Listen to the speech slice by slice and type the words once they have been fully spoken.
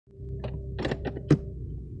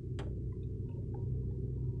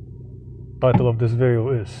Title of this video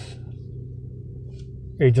is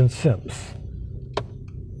Agent Simps,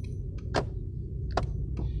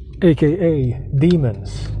 aka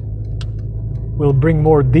demons, will bring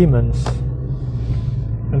more demons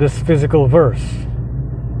in this physical verse.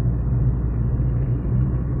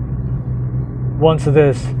 Once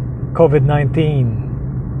this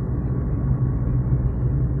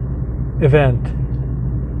COVID-19 event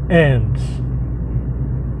ends,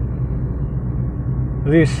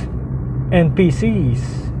 these NPCs,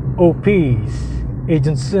 OPs,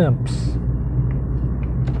 Agent Simps,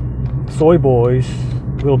 soy boys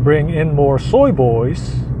will bring in more soy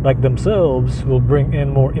boys like themselves, will bring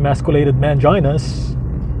in more emasculated manginas,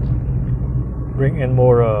 bring in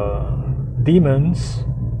more demons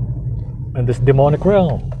in this demonic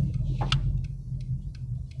realm.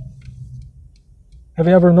 Have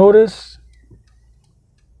you ever noticed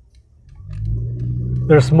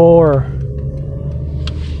there's more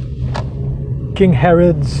King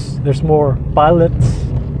Herods, there's more Pilates,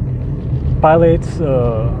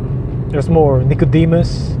 there's more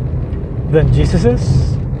Nicodemus than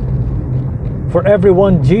Jesuses? For every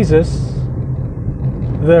one Jesus,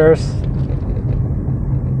 there's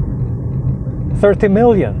 30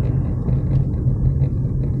 million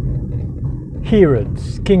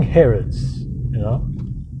Herods, King Herods, you know?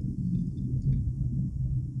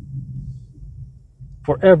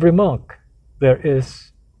 For every monk, there is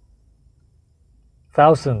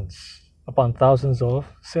thousands upon thousands of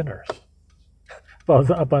sinners,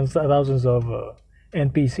 upon thousands of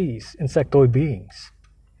NPCs, insectoid beings,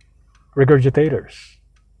 regurgitators,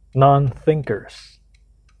 non-thinkers,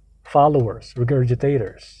 followers,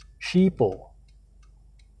 regurgitators, sheeple.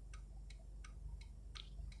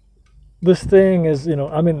 This thing is,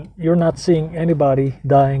 I mean, you're not seeing anybody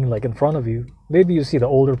dying like in front of you. Maybe you see the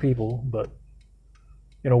older people, but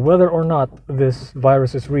whether or not this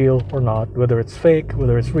virus is real or not, whether it's fake,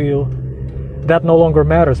 whether it's real, that no longer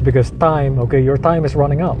matters, because time, your time is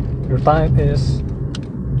running out. Your time is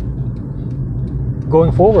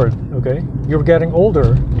going forward, You're getting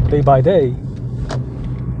older day by day.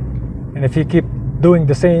 And if you keep doing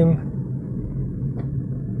the same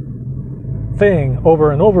thing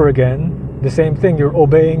over and over again, the same thing, you're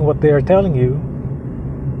obeying what they are telling you,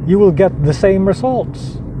 you will get the same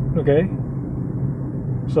results,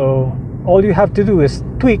 So all you have to do is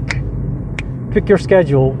tweak your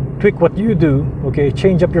schedule, tweak what you do,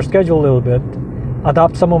 change up your schedule a little bit,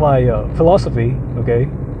 adopt some of my philosophy,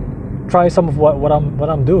 try some of what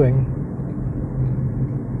I'm doing,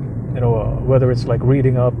 whether it's like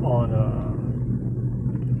reading up on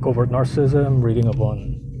covert narcissism, reading up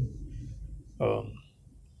on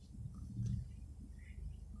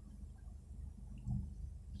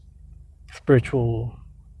spiritual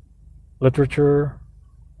literature,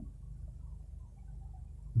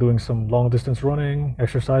 doing some long distance running,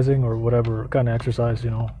 exercising, or whatever kind of exercise,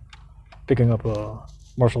 picking up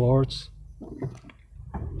martial arts.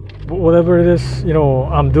 Whatever it is,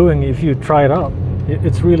 I'm doing, if you try it out,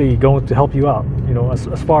 it's really going to help you out,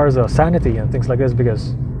 as far as sanity and things like this,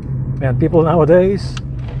 because, man, people nowadays,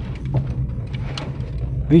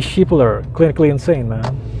 these people are clinically insane, man.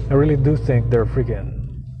 I really do think they're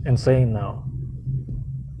freaking insane now.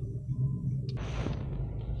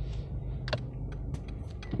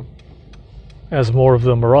 As more of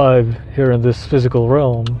them arrive here in this physical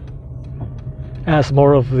realm, as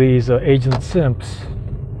more of these Agent Simps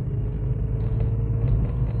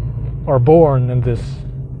are born in this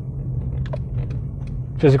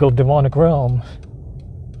physical demonic realm,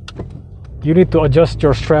 you need to adjust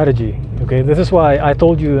your strategy, This is why I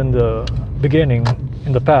told you in the beginning,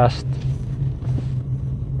 in the past,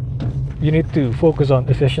 you need to focus on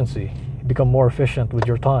efficiency, become more efficient with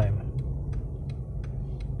your time.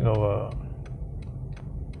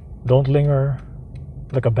 Don't linger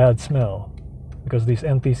like a bad smell, because these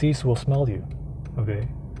NPCs will smell you,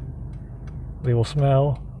 They will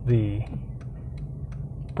smell the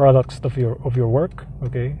products of your work,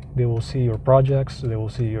 They will see your projects, they will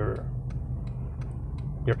see your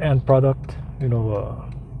end product,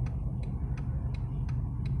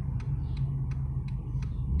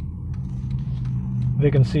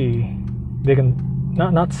 they can see, they can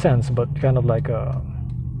not sense, but kind of like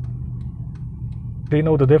they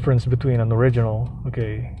know the difference between an original,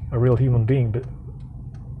 a real human being,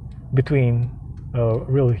 between a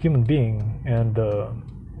real human being and a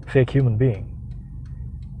fake human being.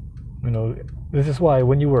 This is why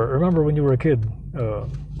remember when you were a kid,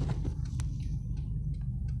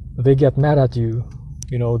 they get mad at you,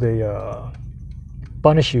 they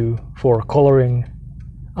punish you for coloring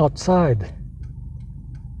outside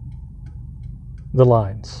the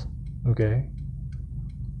lines,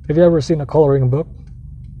 Have you ever seen a coloring book?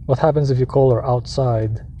 What happens if you color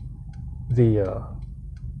outside the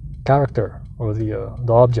character or the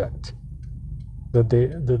object,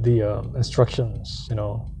 the instructions? I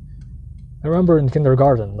remember in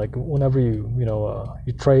kindergarten, like whenever you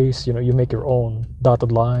trace, you make your own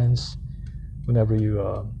dotted lines. Whenever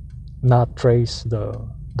you not trace the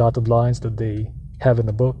dotted lines that they have in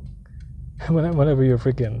the book, whenever you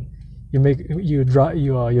draw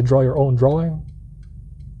your own drawing,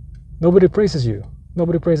 nobody praises you.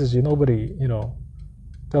 Nobody,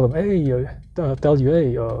 tell them, hey,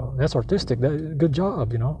 that's artistic. Good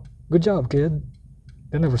job, good job, kid.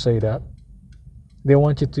 They never say that. They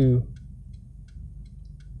want you to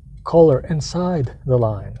color inside the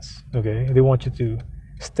lines. Okay, they want you to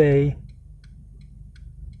stay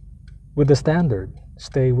with the standard,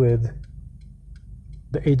 stay with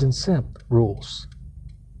the Agent Simp rules.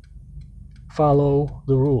 Follow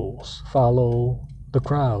the rules, follow the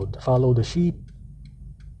crowd, follow the sheep,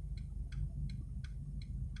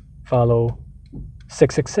 follow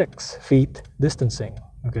 666 feet distancing.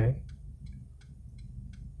 Okay,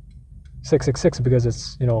 666 because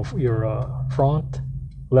it's your front,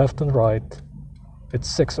 left and right, it's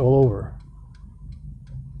 6 all over.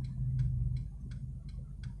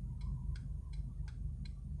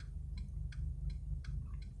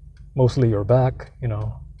 Mostly your back,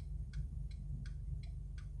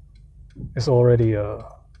 it's already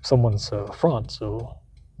someone's front, so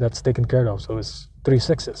that's taken care of. So it's 3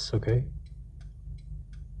 6s. Okay,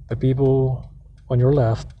 the people on your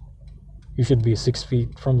left, you should be 6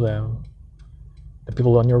 feet from them. The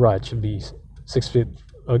people on your right should be 6 feet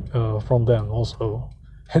from them also,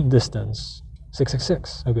 in distance.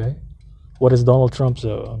 666. Okay, what is Donald Trump's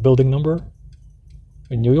building number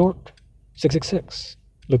in New York? 666.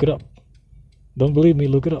 Look it up. Don't believe me,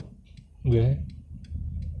 look it up. Okay,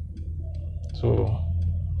 so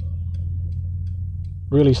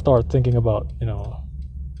really start thinking about,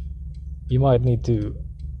 you might need to,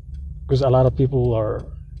 because a lot of people are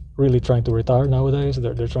really trying to retire nowadays.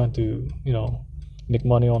 They're trying to make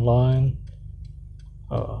money online,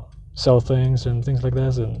 sell things and things like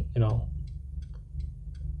that. And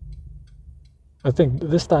I think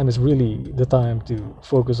this time is really the time to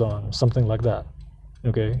focus on something like that.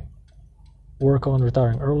 Okay, work on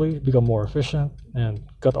retiring early, become more efficient, and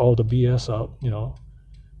cut all the BS out.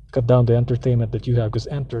 Cut down the entertainment that you have, because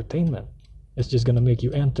entertainment is just gonna make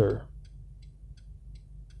you enter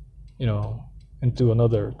into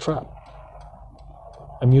another trap.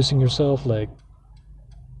 Amusing yourself like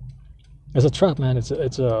it's a trap, man. It's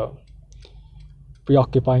a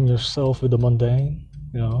preoccupying yourself with the mundane.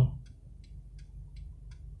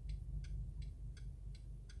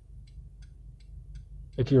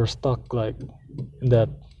 If you're stuck like in that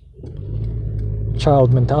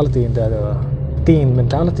child mentality, in that teen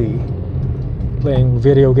mentality, playing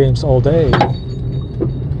video games all day,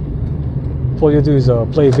 all you do is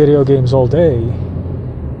play video games all day,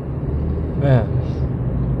 man.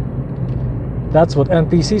 That's what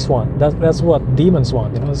NPCs want. That's what demons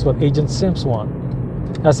want. That's what Agent Simps want.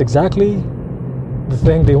 That's exactly the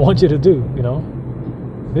thing they want you to do.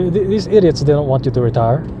 These idiots, they don't want you to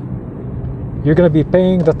retire. You're going to be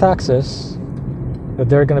paying the taxes that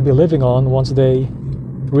they're going to be living on once they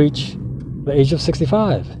reach the age of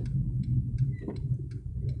 65.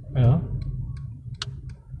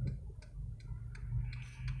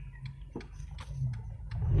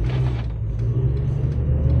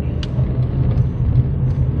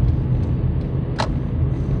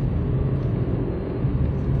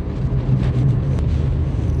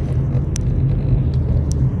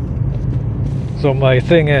 So my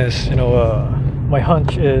thing is, my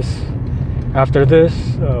hunch is, after this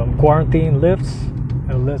quarantine lifts,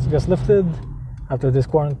 gets lifted, after this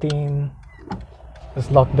quarantine, this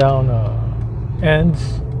lockdown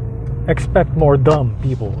ends, expect more dumb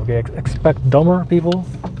people. Okay, expect dumber people,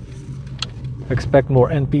 expect more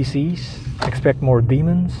NPCs, expect more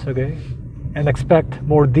demons. Okay, and expect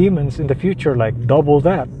more demons in the future, like double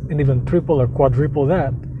that, and even triple or quadruple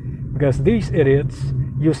that, because these idiots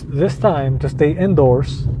use this time to stay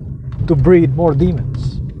indoors to breed more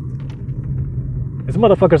demons. These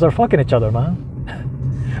motherfuckers are fucking each other, man.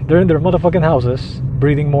 They're in their motherfucking houses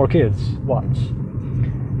breeding more kids. Watch.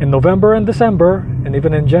 In November and December, and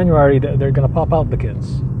even in January, they're gonna pop out the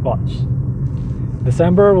kids. Watch.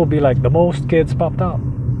 December will be like the most kids popped out.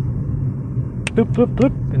 Bloop, bloop,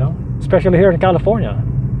 bloop, especially here in California.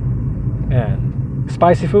 And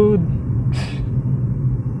spicy food.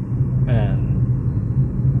 And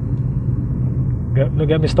don't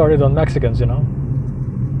get me started on Mexicans.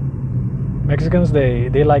 Mexicans,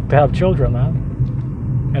 they like to have children, man.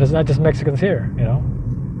 And it's not just Mexicans here.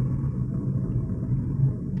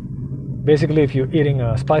 Basically, if you're eating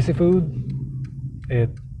spicy food, it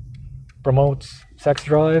promotes sex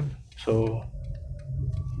drive. So,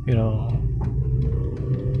 you know,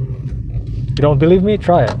 you don't believe me?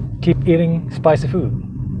 Try it. Keep eating spicy food.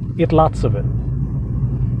 Eat lots of it.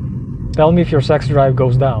 Tell me if your sex drive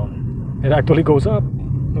goes down. It actually goes up.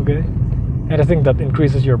 Okay? Anything that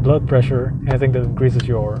increases your blood pressure, anything that increases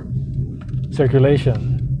your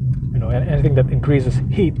circulation, you know, anything that increases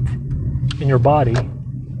heat in your body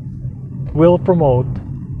will promote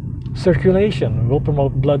circulation, will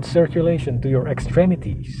promote blood circulation to your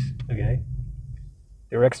extremities. Okay?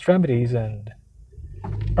 Your extremities, and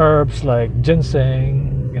herbs like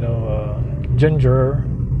ginseng, you know, ginger,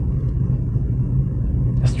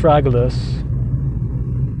 astragalus,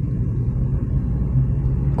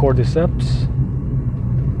 cordyceps.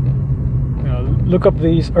 You know, look up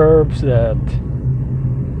these herbs that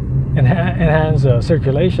enhance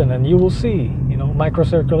circulation, and you will see, you know,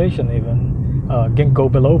 microcirculation even. Ginkgo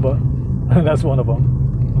biloba, that's one of them.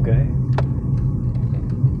 Okay.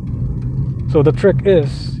 So the trick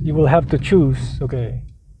is, you will have to choose. Okay,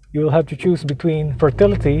 you will have to choose between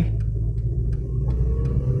fertility,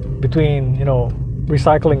 between, you know,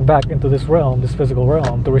 recycling back into this realm, this physical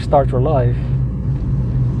realm, to restart your life,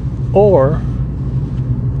 or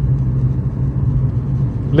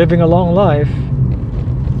living a long life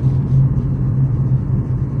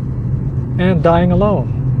and dying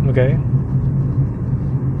alone. Okay,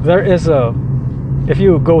 there is a, if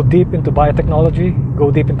you go deep into biotechnology, go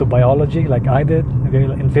deep into biology like I did, okay,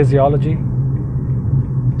 in physiology,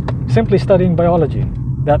 simply studying biology,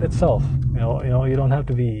 that itself, you don't have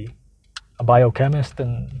to be a biochemist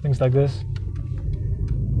and things like this,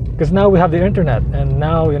 because now we have the internet, and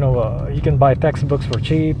now, you can buy textbooks for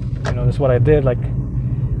cheap. That's what I did. Like,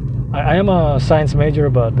 I am a science major,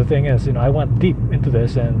 but the thing is, I went deep into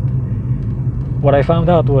this, and what I found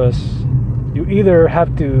out was, you either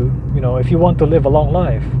have to, if you want to live a long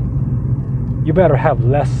life, you better have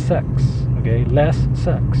less sex. Okay, less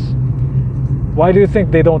sex. Why do you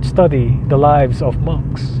think they don't study the lives of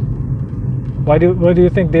monks? Why do you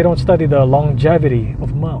think they don't study the longevity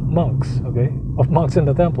of monks? Okay, of monks in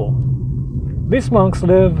the temple. These monks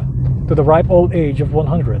live to the ripe old age of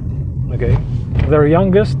 100. Okay, their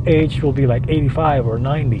youngest age will be like 85 or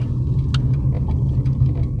 90.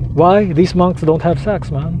 Why? These monks don't have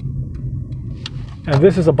sex, man. And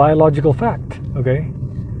this is a biological fact. Okay,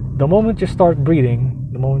 the moment you start breeding,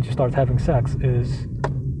 the moment you start having sex, is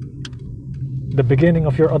the beginning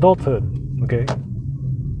of your adulthood. Okay,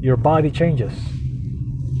 your body changes.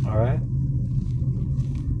 All right,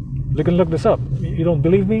 you can look this up. You don't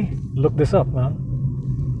believe me? Look this up, man.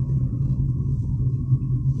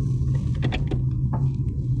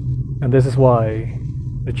 And this is why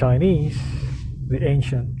the Chinese, the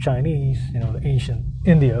ancient Chinese, the ancient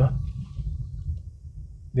India,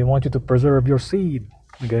 they want you to preserve your seed.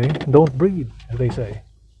 Okay, don't breed, as they say,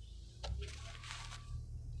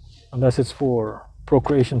 unless it's for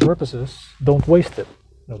procreation purposes. Don't waste it.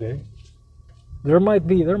 Okay, there might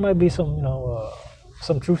be some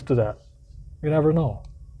some truth to that. You never know.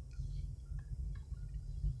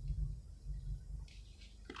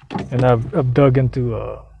 And I've dug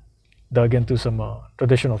into some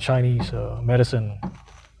traditional Chinese medicine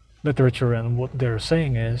literature, and what they're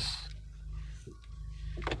saying is,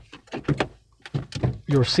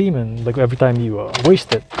 your semen, like every time you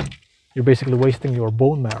waste it, you're basically wasting your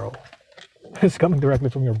bone marrow. It's coming directly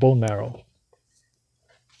from your bone marrow.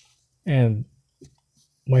 And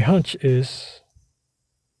my hunch is,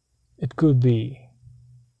 it could be,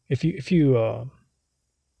 if you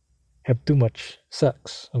have too much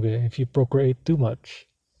sex, okay, if you procreate too much,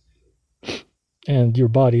 and your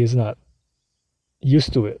body is not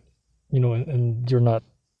used to it, and you're not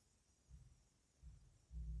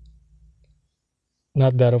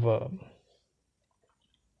that of a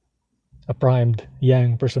primed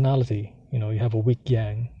yang personality, you have a weak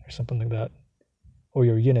yang or something like that, or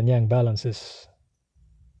your yin and yang balance is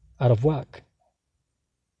out of whack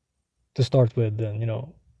to start with, then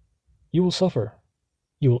you will suffer.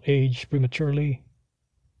 You will age prematurely,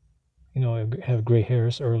 have gray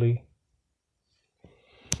hairs early.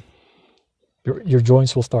 Your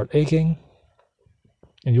joints will start aching,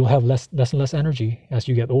 and you'll have less and less energy as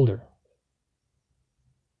you get older.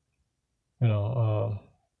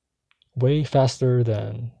 Way faster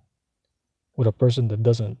than with a person that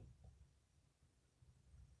doesn't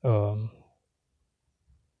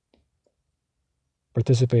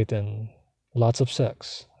participate in lots of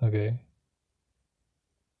sex. Okay,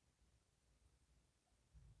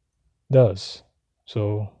 does.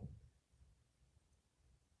 So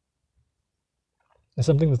it's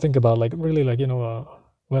something to think about. Like, really, like,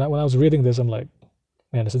 when I was reading this, I'm like,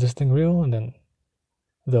 man, is this thing real? And then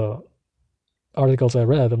the articles I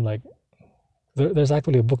read, I'm like, there's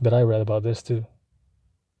actually a book that I read about this too.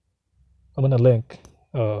 I'm gonna link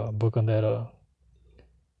a book on that. A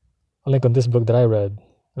link on this book that I read.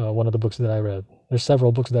 One of the books that I read. There's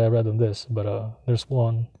several books that I read on this, but there's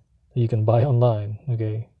one that you can buy online.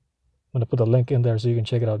 Okay, I'm gonna put a link in there so you can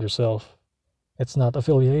check it out yourself. It's not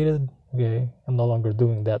affiliated. Okay, I'm no longer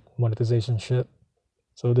doing that monetization shit.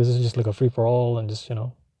 So this is just like a free for all, and just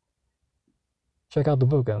check out the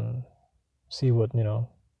book and see what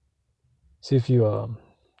see if you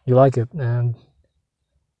you like it, and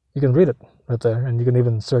you can read it right there, and you can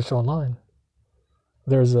even search online.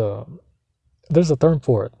 There's a term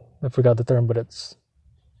for it. I forgot the term, but it's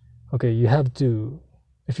okay. You have to,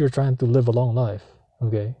 if you're trying to live a long life,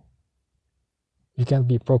 okay, you can't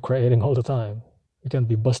be procreating all the time. You can't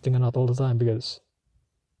be busting a nut all the time, because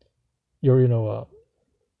you're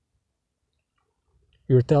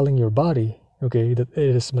you're telling your body, okay, that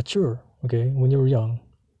it is mature, okay, when you're young,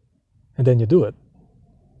 and then you do it.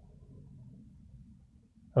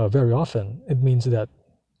 Very often, it means that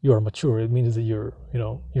you are mature. It means that your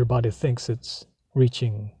body thinks it's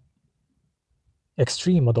reaching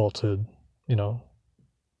extreme adulthood.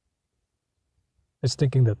 It's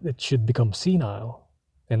thinking that it should become senile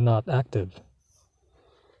and not active.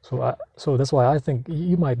 So that's why I think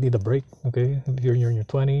you might need a break. Okay, if you're in your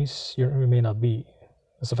 20s, you may not be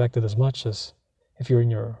as affected as much as if you're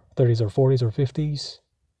in your 30s or 40s or 50s,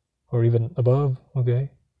 or even above.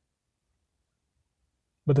 Okay.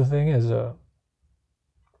 But the thing is,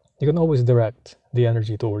 you can always direct the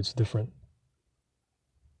energy towards different,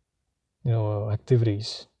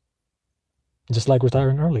 activities. Just like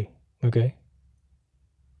retiring early, okay?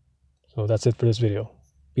 So that's it for this video.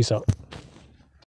 Peace out.